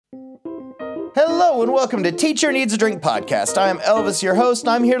Hello and welcome to Teacher Needs a Drink podcast. I am Elvis, your host, and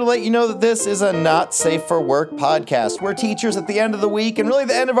I'm here to let you know that this is a not safe for work podcast. We're teachers at the end of the week and really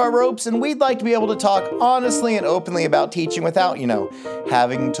the end of our ropes, and we'd like to be able to talk honestly and openly about teaching without,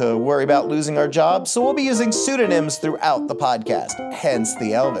 having to worry about losing our jobs. So we'll be using pseudonyms throughout the podcast, hence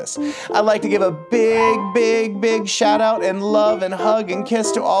the Elvis. I'd like to give a big shout out and love and hug and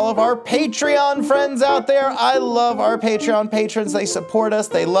kiss to all of our Patreon friends out there. I love our Patreon patrons. They support us,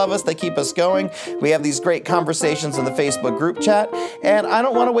 they love us, they keep us going. We have these great conversations in the Facebook group chat, and I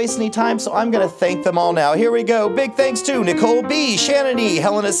don't want to waste any time, so I'm going to thank them all now. Here we go. Big thanks to Nicole B, Shannon E,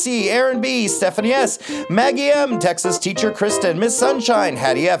 Helena C, Aaron B, Stephanie S, Maggie M, Texas teacher Kristen, Miss Sunshine,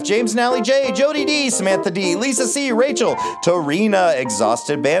 Hattie F, James and Allie J, Jody D, Samantha D, Lisa C, Rachel, Torina,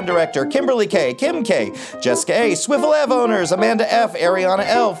 Exhausted Band Director, Kimberly K, Kim K, Jessica A, Swivel Ev Owners, Amanda F, Ariana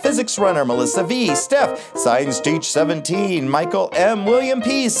L, Physics Runner, Melissa V, Steph, Science Teach 17, Michael M, William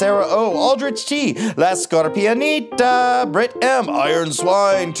P, Sarah O, Aldrich T, La Scorpianita, Britt M, Iron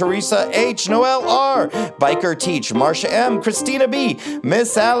Swine, Teresa H, Noel R, Biker Teach, Marsha M, Christina B,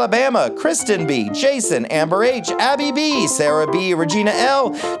 Miss Alabama, Kristen B, Jason, Amber H, Abby B, Sarah B, Regina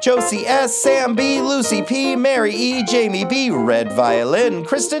L, Josie S, Sam B, Lucy P, Mary E, Jamie B, Red Violin,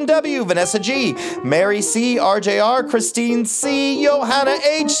 Kristen W, Vanessa G, Mary C, RJR, Christine C, Johanna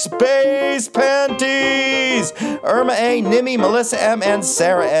H, Space Panties, Irma A, Nimi, Melissa M, and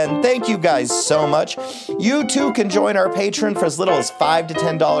Sarah N. Thank you guys so much. You too can join our Patreon for as little as $5 to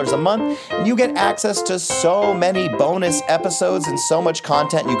 $10 a month, and you get access to so many bonus episodes and so much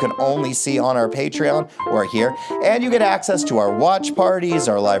content you can only see on our Patreon or here, and you get access to our watch parties,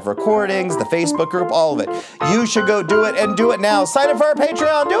 our live recordings, the Facebook group, all of it. You should go do it and do it now. Sign up for our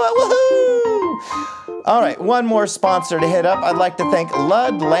Patreon. Do it. Woohoo! All right, one more sponsor to hit up. I'd like to thank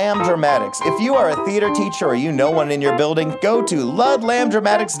Lud Lamb Dramatics. If you are a theater teacher or you know one in your building, go to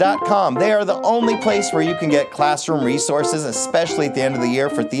ludlambdramatics.com. They are the only place where you can get classroom resources, especially at the end of the year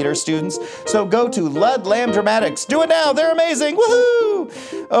for theater students. So go to Lud Lamb Dramatics. Do it now. They're amazing.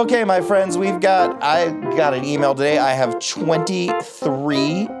 Woohoo! Okay, my friends, I got an email today. I have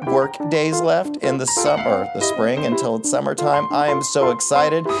 23 work days left in the spring until it's summertime. I am so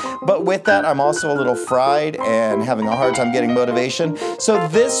excited. But with that, I'm also a little fried and having a hard time getting motivation. So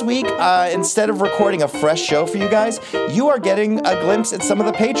this week, instead of recording a fresh show for you guys, you are getting a glimpse at some of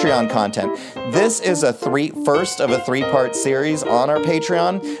the Patreon content. This is first of a three-part series on our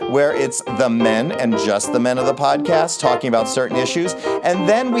Patreon where it's the men and just the men of the podcast talking about certain issues. And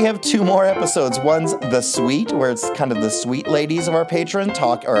then we have two more episodes. One's The Sweet, where it's kind of the sweet ladies of our Patreon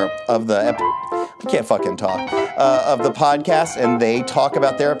of the podcast, and they talk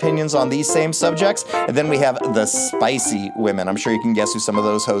about their opinions on these same subjects. And then we have the spicy women. I'm sure you can guess who some of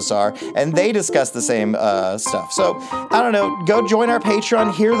those hosts are, and they discuss the same stuff. So, I don't know, go join our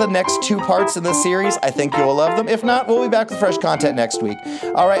Patreon, hear the next two parts in this series. I think you'll love them. If not, we'll be back with fresh content next week.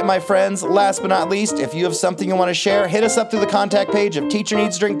 All right, my friends, last but not least, if you have something you want to share, hit us up through the contact page of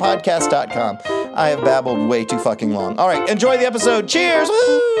teacherneedsdrinkpodcast.com. I have babbled way too fucking long. All right, enjoy the episode. Cheers!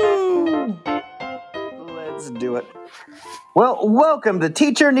 Woo! Let's do it. Well, welcome to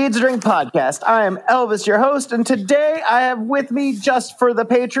Teacher Needs a Drink podcast. I am Elvis, your host, and today I have with me, just for the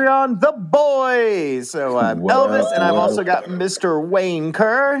Patreon, the boys. So I'm Elvis, and I've also got Mr. Wayne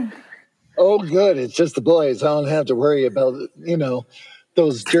Kerr. Oh, good. It's just the boys. I don't have to worry about,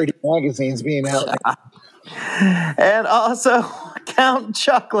 those dirty magazines being out. And also Count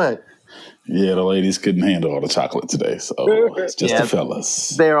Chocolate. Yeah, the ladies couldn't handle all the chocolate today, so it's just the fellas.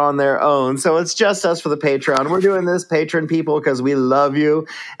 They're on their own, so it's just us for the Patreon. We're doing this, patron people, because we love you.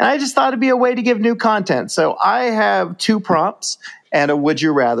 And I just thought it'd be a way to give new content. So I have two prompts and a Would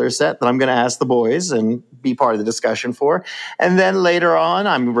You Rather set that I'm going to ask the boys and be part of the discussion for. And then later on,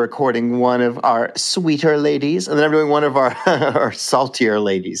 I'm recording one of our sweeter ladies, and then I'm doing one of our, our saltier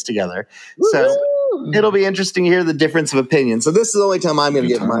ladies together. So it'll be interesting to hear the difference of opinion. So this is the only time I'm going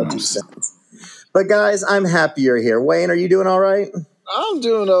to give my 2 cents. But guys, I'm happy you're here. Wayne, are you doing all right? I'm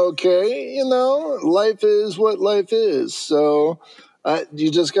doing okay. Life is what life is. So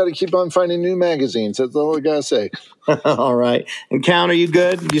you just got to keep on finding new magazines. That's all I got to say. All right. And Count, are you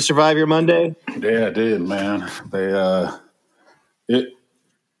good? Did you survive your Monday? Yeah, I did, man.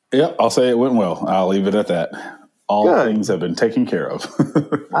 I'll say it went well. I'll leave it at that. All things have been taken care of.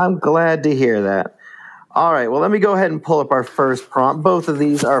 I'm glad to hear that. All right, well, let me go ahead and pull up our first prompt. Both of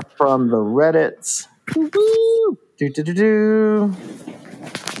these are from the Reddits.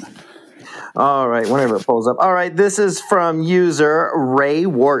 All right, whenever it pulls up. All right, this is from user Ray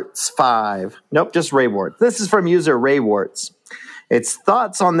Warts 5. Nope, just Ray Warts. This is from user Ray Warts. It's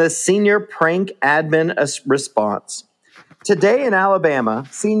thoughts on this senior prank admin response. Today in Alabama,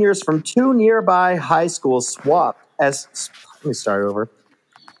 seniors from 2 nearby high schools swapped as. Let me start over.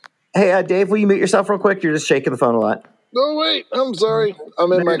 Hey, Dave, will you mute yourself real quick? You're just shaking the phone a lot. Oh, wait. I'm sorry.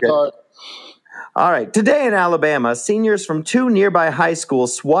 I'm in my car. All right. Today in Alabama, seniors from 2 nearby high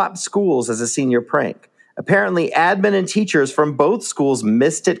schools swapped schools as a senior prank. Apparently, admin and teachers from both schools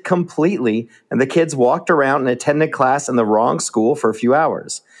missed it completely, and the kids walked around and attended class in the wrong school for a few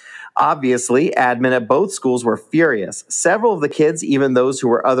hours. Obviously, admin at both schools were furious. Several of the kids, even those who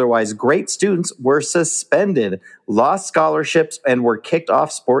were otherwise great students, were suspended, lost scholarships, and were kicked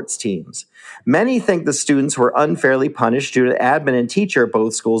off sports teams. Many think the students were unfairly punished due to admin and teacher at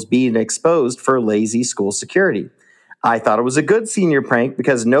both schools being exposed for lazy school security. I thought it was a good senior prank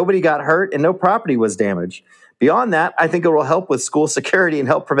because nobody got hurt and no property was damaged. Beyond that, I think it will help with school security and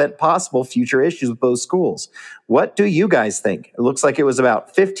help prevent possible future issues with both schools. What do you guys think? It looks like it was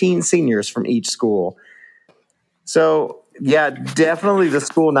about 15 seniors from each school. So, yeah, definitely the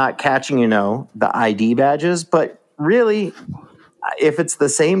school not catching, the ID badges. But really, if it's the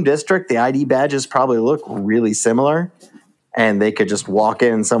same district, the ID badges probably look really similar. And they could just walk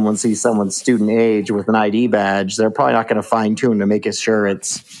in and someone sees someone's student age with an ID badge. They're probably not going to fine tune to make sure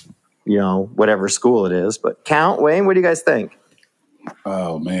it's, whatever school it is. But Wayne, what do you guys think?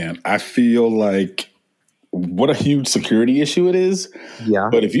 Oh, man. I feel like what a huge security issue it is. Yeah.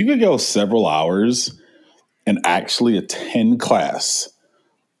 But if you could go several hours and actually attend class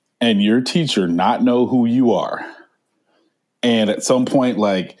and your teacher not know who you are, and at some point,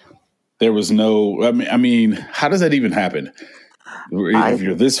 there was no, I mean, how does that even happen? If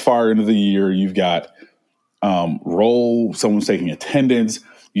you're this far into the year, you've got roll, someone's taking attendance,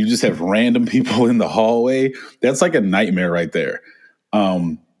 you just have random people in the hallway. That's like a nightmare right there.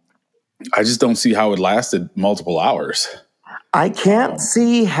 I just don't see how it lasted multiple hours. I can't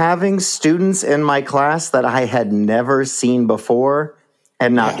see having students in my class that I had never seen before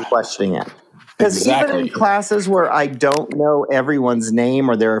and not questioning it. Because even in classes where I don't know everyone's name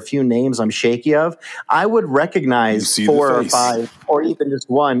or there are a few names I'm shaky of, I would recognize 4 or 5 or even just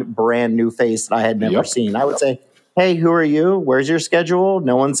one brand new face that I had never seen. I would say, hey, who are you? Where's your schedule?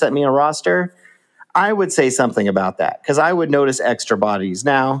 No one sent me a roster. I would say something about that because I would notice extra bodies.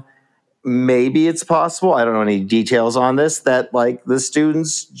 Now, maybe it's possible, I don't know any details on this, that the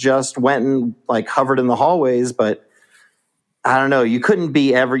students just went and hovered in the hallways, but I don't know. You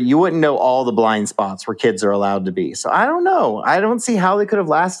wouldn't know all the blind spots where kids are allowed to be. So I don't know. I don't see how they could have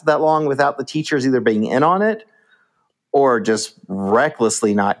lasted that long without the teachers either being in on it or just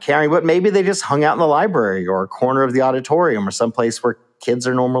recklessly not caring. But maybe they just hung out in the library or a corner of the auditorium or someplace where kids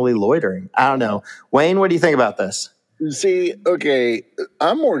are normally loitering. I don't know. Wayne, what do you think about this? See, okay,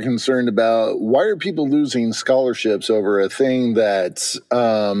 I'm more concerned about why are people losing scholarships over a thing that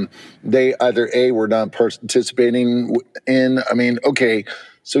they either A, were not participating in. I mean, okay,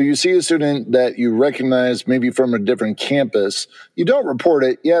 so you see a student that you recognize maybe from a different campus. You don't report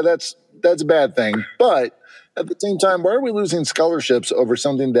it. Yeah, that's a bad thing. But at the same time, why are we losing scholarships over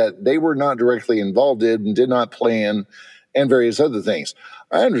something that they were not directly involved in and did not plan and various other things?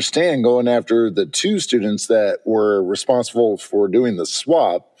 I understand going after the 2 students that were responsible for doing the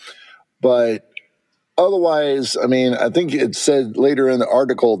swap, but otherwise, I mean, I think it said later in the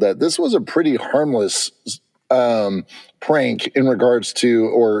article that this was a pretty harmless prank in regards to,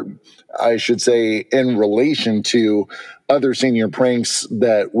 or I should say, in relation to other senior pranks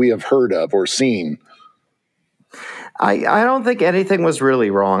that we have heard of or seen. I don't think anything was really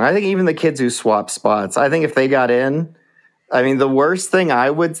wrong. I think even the kids who swapped spots, I think if they got in, I mean, the worst thing I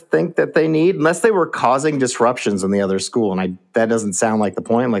would think that they need, unless they were causing disruptions in the other school, and that doesn't sound like the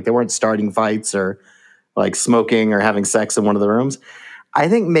point, they weren't starting fights or smoking or having sex in one of the rooms. I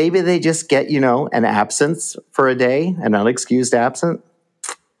think maybe they just get, an absence for a day, an unexcused absence,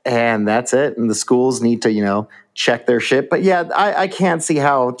 and that's it. And the schools need to, check their shit. But yeah, I can't see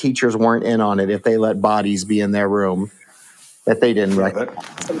how teachers weren't in on it if they let bodies be in their room that they didn't recognize.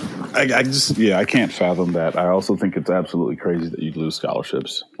 I can't fathom that. I also think it's absolutely crazy that you'd lose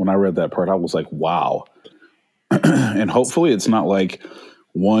scholarships. When I read that part, I was like, wow. And hopefully it's not like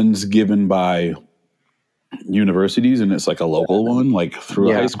one's given by universities and it's like a local one,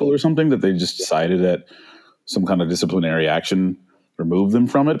 through a high school or something, that they just decided that some kind of disciplinary action remove them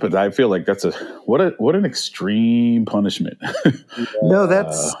from it. But I feel like that's what an extreme punishment. No,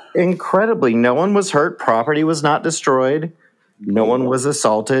 that's incredibly. No one was hurt. Property was not destroyed. No one was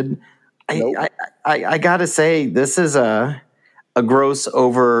assaulted. Nope. I got to say, this is a gross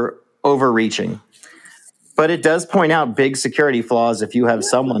overreaching. But it does point out big security flaws if you have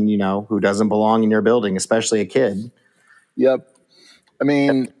someone, who doesn't belong in your building, especially a kid. Yep. I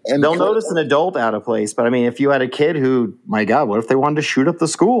mean, and they'll notice an adult out of place. But I mean, if you had a kid who, my God, what if they wanted to shoot up the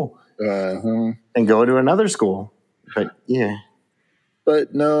school and go to another school? But yeah.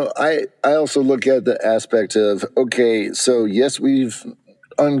 But no, I also look at the aspect of, okay, so yes, we've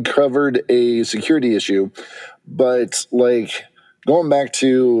uncovered a security issue, but like going back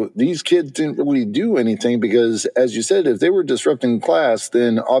to these kids didn't really do anything because, as you said, if they were disrupting class,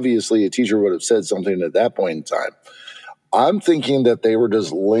 then obviously a teacher would have said something at that point in time. I'm thinking that they were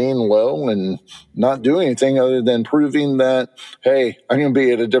just laying low and not doing anything other than proving that, hey, I'm going to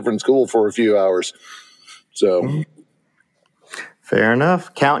be at a different school for a few hours. So, fair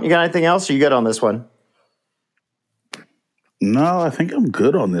enough. Count, you got anything else? Or you good on this one? No, I think I'm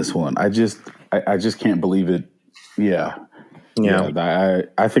good on this one. I just can't believe it. Yeah.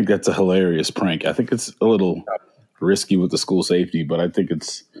 I think that's a hilarious prank. I think it's a little risky with the school safety, but I think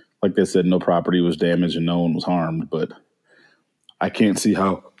it's, like they said, no property was damaged and no one was harmed. But I can't see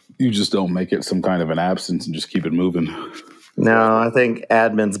how you just don't make it some kind of an absence and just keep it moving. No, I think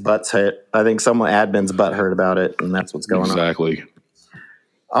admin's butt's hit. I think admin's butt heard about it, and that's what's going on. Exactly.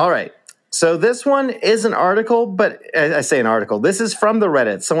 All right. So this one is an article, but I say an article. This is from the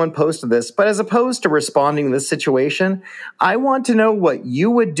Reddit. Someone posted this, but as opposed to responding to this situation, I want to know what you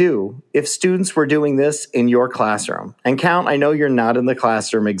would do if students were doing this in your classroom. And Count, I know you're not in the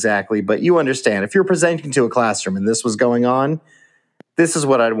classroom exactly, but you understand. If you're presenting to a classroom and this was going on, this is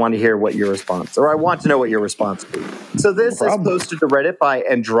what I'd want to hear what your response, or I want to know what your response would be. So this is posted to Reddit by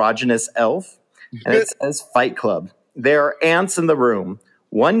Androgynous Elf, and it says Fight Club. There are ants in the room.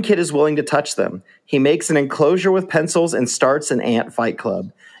 One kid is willing to touch them. He makes an enclosure with pencils and starts an ant fight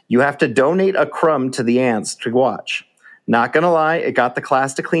club. You have to donate a crumb to the ants to watch. Not gonna lie, it got the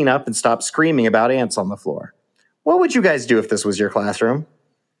class to clean up and stop screaming about ants on the floor. What would you guys do if this was your classroom?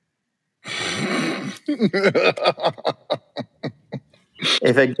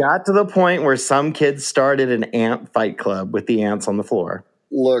 If it got to the point where some kids started an ant fight club with the ants on the floor.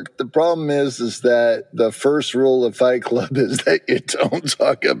 Look, the problem is that the first rule of Fight Club is that you don't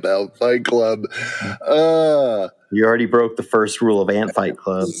talk about Fight Club. You already broke the first rule of Ant Fight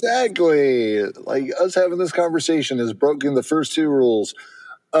Club. Exactly. Like us having this conversation has broken the first two rules.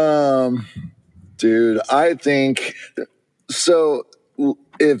 Dude, I think so.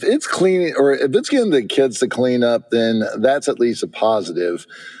 If it's cleaning or if it's getting the kids to clean up, then that's at least a positive.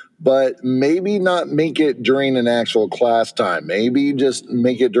 But maybe not make it during an actual class time. Maybe just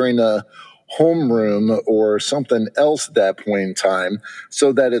make it during a homeroom or something else at that point in time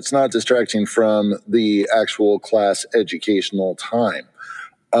so that it's not distracting from the actual class educational time.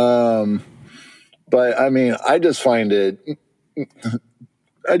 But I mean, I just find it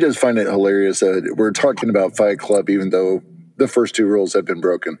hilarious that we're talking about Fight Club even though the first two rules have been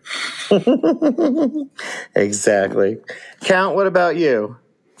broken. Exactly. Count, what about you?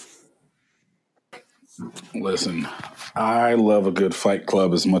 Listen, I love a good Fight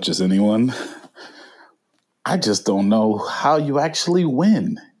Club as much as anyone. I just don't know how you actually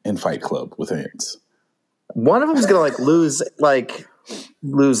win in Fight Club with ants. One of them's gonna lose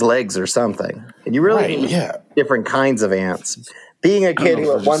legs or something, and you really need different kinds of ants. Being a kid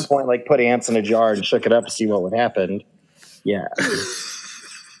who at one point put ants in a jar and shook it up to see what would happen. Yeah.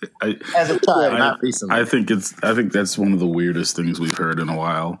 As a child, not recently. I think that's one of the weirdest things we've heard in a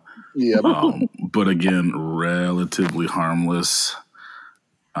while. Yeah. But again, relatively harmless.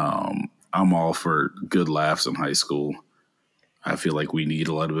 I'm all for good laughs in high school. I feel like we need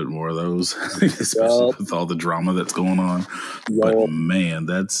a little bit more of those, especially with all the drama that's going on. But man,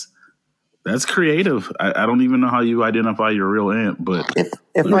 that's creative. I don't even know how you identify your real ant, but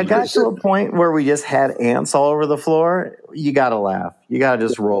if I got to a point where we just had ants all over the floor, you got to laugh. You got to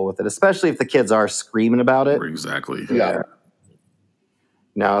just roll with it, especially if the kids are screaming about it. Exactly. Yeah.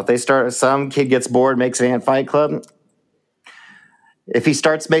 Now, if some kid gets bored, makes an ant fight club. If he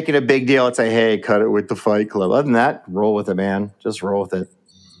starts making a big deal, I'd say, hey, cut it with the Fight Club. Other than that, roll with it, man. Just roll with it.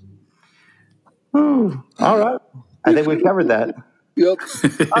 Whew. All right. I think we've covered that. Yep.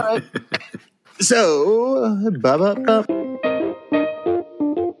 All right. So,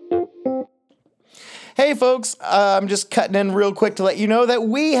 Hey folks, I'm just cutting in real quick to let you know that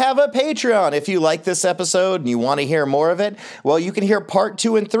we have a Patreon. If you like this episode and you want to hear more of it, well, you can hear part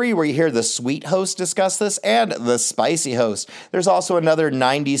 2 and 3 where you hear the sweet host discuss this and the spicy host. There's also another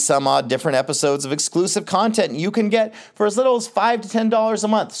 90 some odd different episodes of exclusive content you can get for as little as $5 to $10 a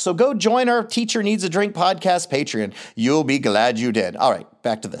month. So go join our Teacher Needs a Drink podcast Patreon. You'll be glad you did. All right,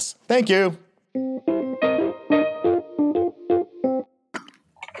 back to this. Thank you.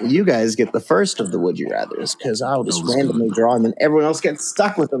 You guys get the first of the Would You Rathers, because I'll just randomly draw and then everyone else gets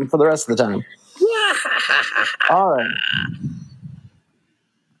stuck with them for the rest of the time. All right.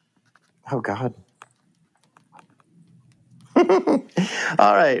 Oh, God.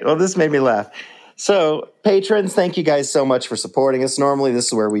 All right. Well, this made me laugh. So, patrons, thank you guys so much for supporting us. Normally, this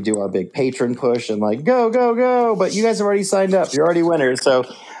is where we do our big patron push and like, go, go, go. But you guys have already signed up. You're already winners. So,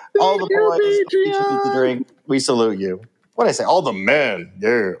 all the boys, Teacher Needs a Drink, we salute you. What did I say? All the men.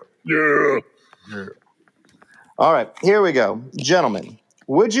 Yeah. Yeah. All right. Here we go. Gentlemen,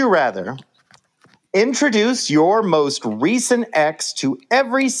 would you rather introduce your most recent ex to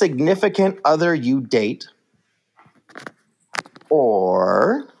every significant other you date,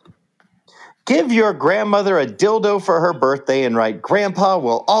 or give your grandmother a dildo for her birthday and write, "Grandpa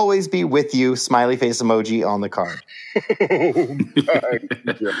will always be with you," smiley face emoji on the card?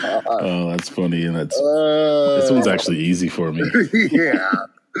 Oh, that's funny. And this one's actually easy for me. Yeah.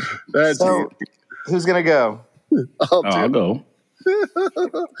 That's so, who's going to go? I'll go.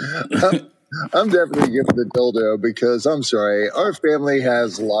 I'm definitely giving the dildo because I'm sorry, our family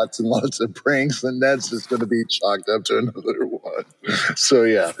has lots and lots of pranks, and that's just going to be chalked up to another one. So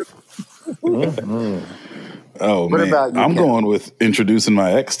yeah. Oh What man, about you, I'm Ken? going with introducing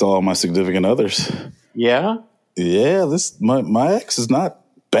my ex to all my significant others. Yeah? Yeah, my ex is not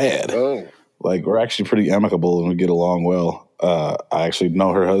bad. Oh. Like, we're actually pretty amicable and we get along well. I actually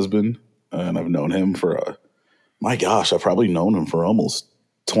know her husband, and I've known him for my gosh, I've probably known him for almost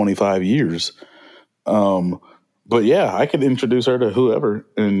 25 years. But yeah, I could introduce her to whoever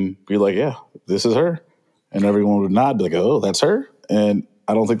and be like, yeah, this is her. And everyone would nod, be like, oh, that's her. And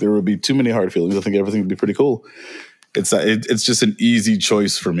I don't think there would be too many hard feelings. I think everything would be pretty cool. It's just an easy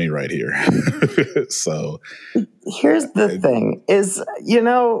choice for me right here. So Here's the thing is,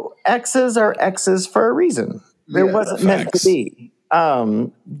 exes are exes for a reason. There wasn't meant to be.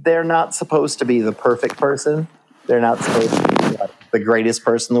 They're not supposed to be the perfect person. They're not supposed to be the greatest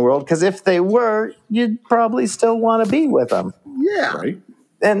person in the world. Because if they were, you'd probably still want to be with them. Yeah. right.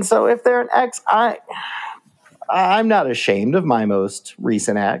 And so if they're an ex, I'm not ashamed of my most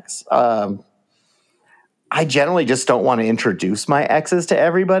recent ex. I generally just don't want to introduce my exes to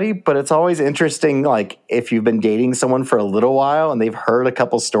everybody, but it's always interesting, like, if you've been dating someone for a little while and they've heard a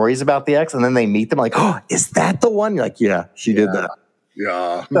couple stories about the ex and then they meet them like, oh, is that the one? You're like, yeah, she did that.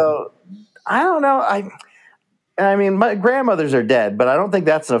 Yeah. So I don't know. I mean, my grandmothers are dead, but I don't think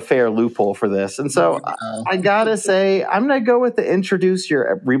that's a fair loophole for this. And so I got to say, I'm going to go with the introduce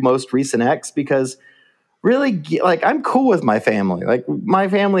your most recent ex because really, like, I'm cool with my family. Like, my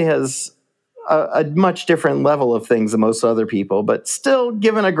family has a much different level of things than most other people, but still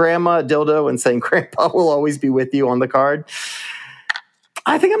giving a grandma a dildo and saying grandpa will always be with you on the card.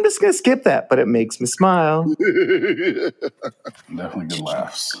 I think I'm just going to skip that, but it makes me smile. Definitely good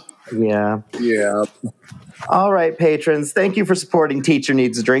laughs. Yeah. Yeah. All right, patrons, thank you for supporting Teacher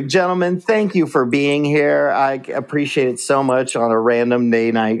Needs a Drink. Gentlemen, thank you for being here. I appreciate it so much on a random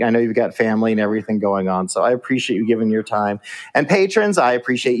day night. I know you've got family and everything going on, so I appreciate you giving your time. And patrons, I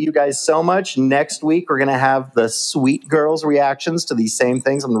appreciate you guys so much. Next week, we're going to have the Sweet Girls reactions to these same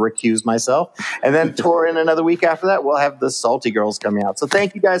things. I'm going to recuse myself. And then in another week after that, we'll have the Salty Girls coming out. So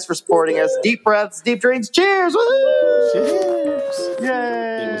thank you guys for supporting us. Deep breaths, deep drinks. Cheers! Woo! Cheers.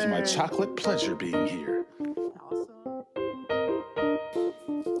 Yay! It was my chocolate pleasure being here.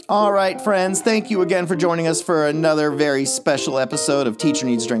 All right, friends, thank you again for joining us for another very special episode of Teacher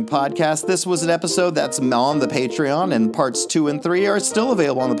Needs a Drink podcast. This was an episode that's on the Patreon, and parts 2 and 3 are still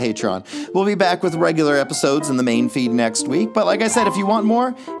available on the Patreon. We'll be back with regular episodes in the main feed next week, but like I said, if you want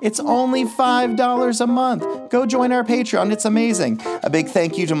more, it's only $5 a month. Go join our Patreon. It's amazing. A big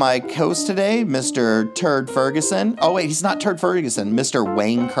thank you to my host today, Mr. Turd Ferguson. Oh, wait, he's not Turd Ferguson. Mr.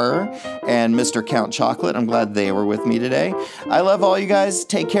 Wayne Kerr and Mr. Count Chocolate. I'm glad they were with me today. I love all you guys.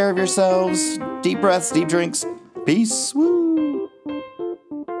 Take care of yourselves. Deep breaths, deep drinks. Peace. Woo.